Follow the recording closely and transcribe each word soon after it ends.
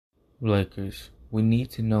Lakers, we need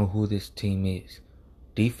to know who this team is.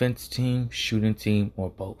 Defense team, shooting team, or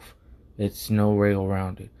both. It's no way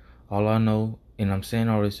around it. All I know, and I'm saying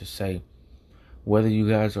all this to say, whether you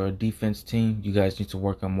guys are a defense team, you guys need to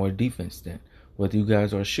work on more defense then. Whether you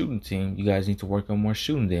guys are a shooting team, you guys need to work on more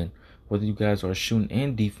shooting then. Whether you guys are a shooting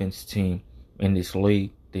and defense team in this league,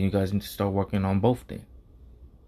 then you guys need to start working on both then.